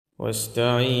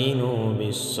واستعينوا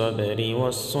بالصبر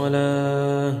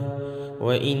والصلاة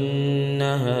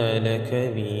وإنها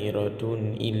لكبيرة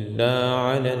إلا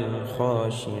على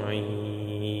الخاشعين.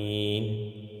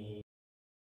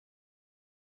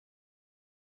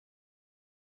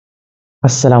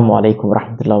 Assalamu alaikum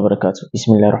warahmatullahi wabarakatuh.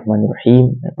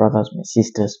 Bismillahirrahmanirrahim. My brothers, my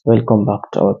sisters, welcome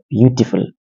back to our beautiful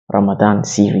Ramadan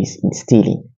series,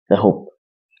 Instilling the Hope.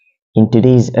 In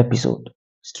today's episode,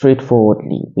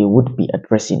 straightforwardly, we would be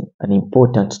addressing an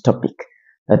important topic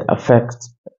that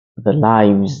affects the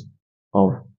lives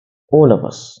of all of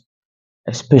us,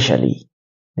 especially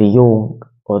the young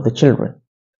or the children.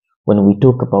 When we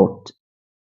talk about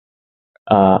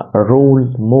a role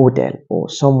model or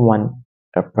someone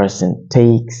a person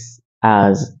takes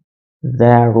as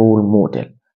their role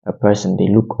model, a person they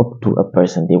look up to, a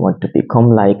person they want to become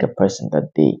like, a person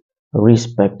that they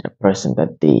respect, a person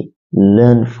that they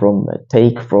learn from,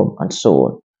 take from, and so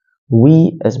on.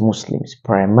 We as Muslims,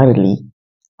 primarily,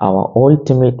 our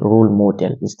ultimate role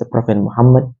model is the Prophet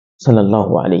Muhammad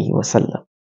sallallahu alaihi wasallam.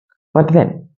 But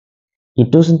then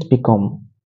it doesn't become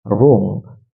wrong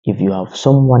if you have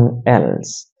someone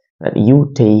else that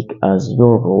you take as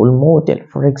your role model.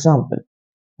 For example,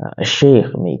 a sheikh,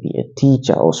 maybe a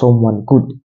teacher or someone good.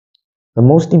 The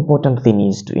most important thing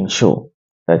is to ensure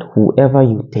that whoever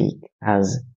you take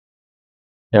as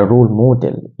a role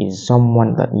model is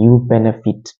someone that you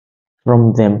benefit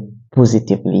from them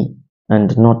positively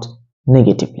and not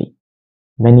negatively.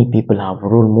 Many people have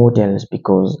role models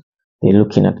because they're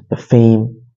looking at the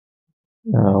fame,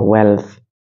 wealth,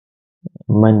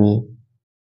 money,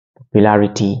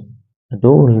 popularity, and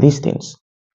all these things.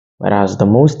 Whereas the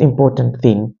most important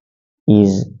thing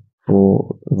is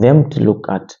for them to look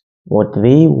at what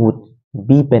they would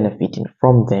be benefiting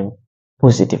from them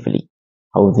positively,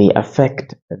 how they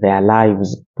affect their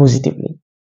lives positively.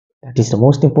 That is the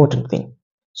most important thing.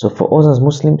 So for us as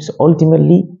Muslims,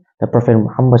 ultimately, the Prophet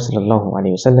Muhammad sallallahu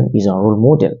alaihi wasallam is our role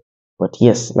model. But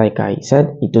yes, like I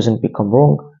said, it doesn't become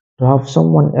wrong to have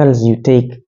someone else you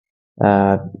take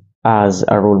as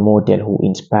a role model who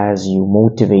inspires you,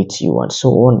 motivates you, and so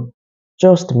on.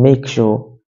 Just make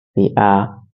sure they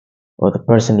are, or the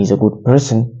person is a good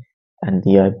person and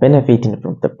they are benefiting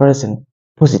from the person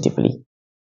positively.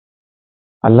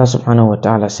 Allah subhanahu wa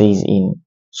ta'ala says in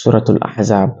Surah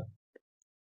Al-Ahzab,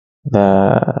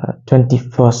 the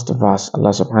 21st verse, Allah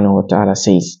subhanahu wa ta'ala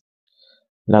says,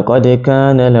 لقد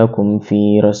كان لكم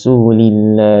في رسول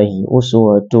الله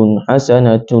أسوة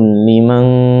حسنة لمن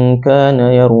كان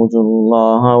يرجو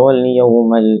الله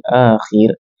واليوم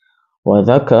الآخر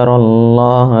وذكر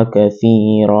الله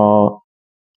كثيرا.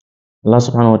 Allah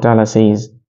subhanahu wa ta'ala says,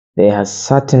 there has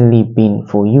certainly been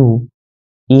for you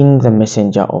in the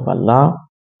messenger of Allah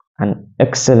an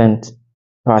excellent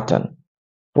pattern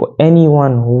for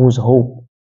anyone whose hope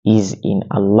is in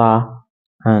Allah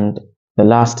and the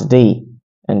last day,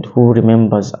 and who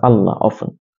remembers Allah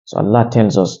often. So Allah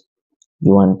tells us,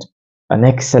 you want an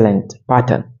excellent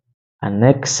pattern, an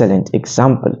excellent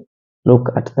example. Look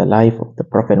at the life of the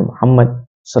Prophet Muhammad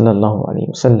sallallahu alaihi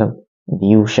wasallam, and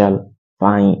you shall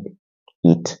find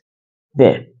it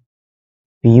there.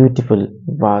 Beautiful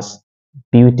verse,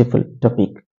 beautiful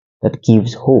topic that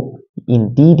gives hope.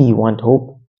 Indeed, you want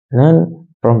hope? Learn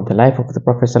from the life of the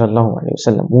Prophet sallallahu alaihi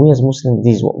wasallam. We as Muslims,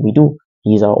 this is what we do.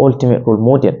 He is our ultimate role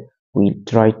model. We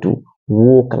try to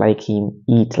walk like him,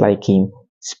 eat like him,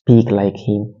 speak like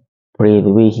him, pray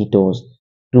the way he does,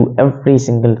 do every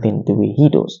single thing the way he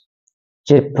does.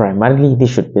 Primarily, this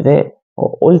should be there,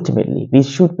 or ultimately, this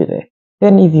should be there.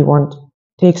 Then, if you want,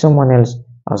 take someone else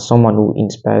as someone who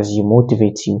inspires you,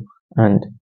 motivates you, and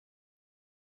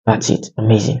that's it.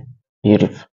 Amazing,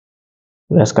 beautiful.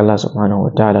 We ask Allah subhanahu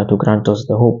wa ta'ala to grant us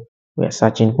the hope we are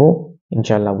searching for.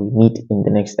 Inshallah, we meet in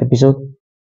the next episode.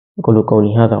 أقول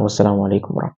قولي هذا والسلام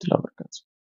عليكم ورحمة الله وبركاته.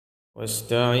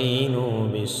 واستعينوا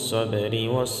بالصبر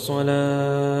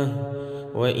والصلاة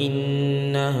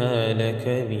وإنها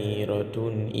لكبيرة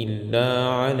إلا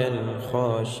على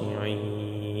الخاشعين.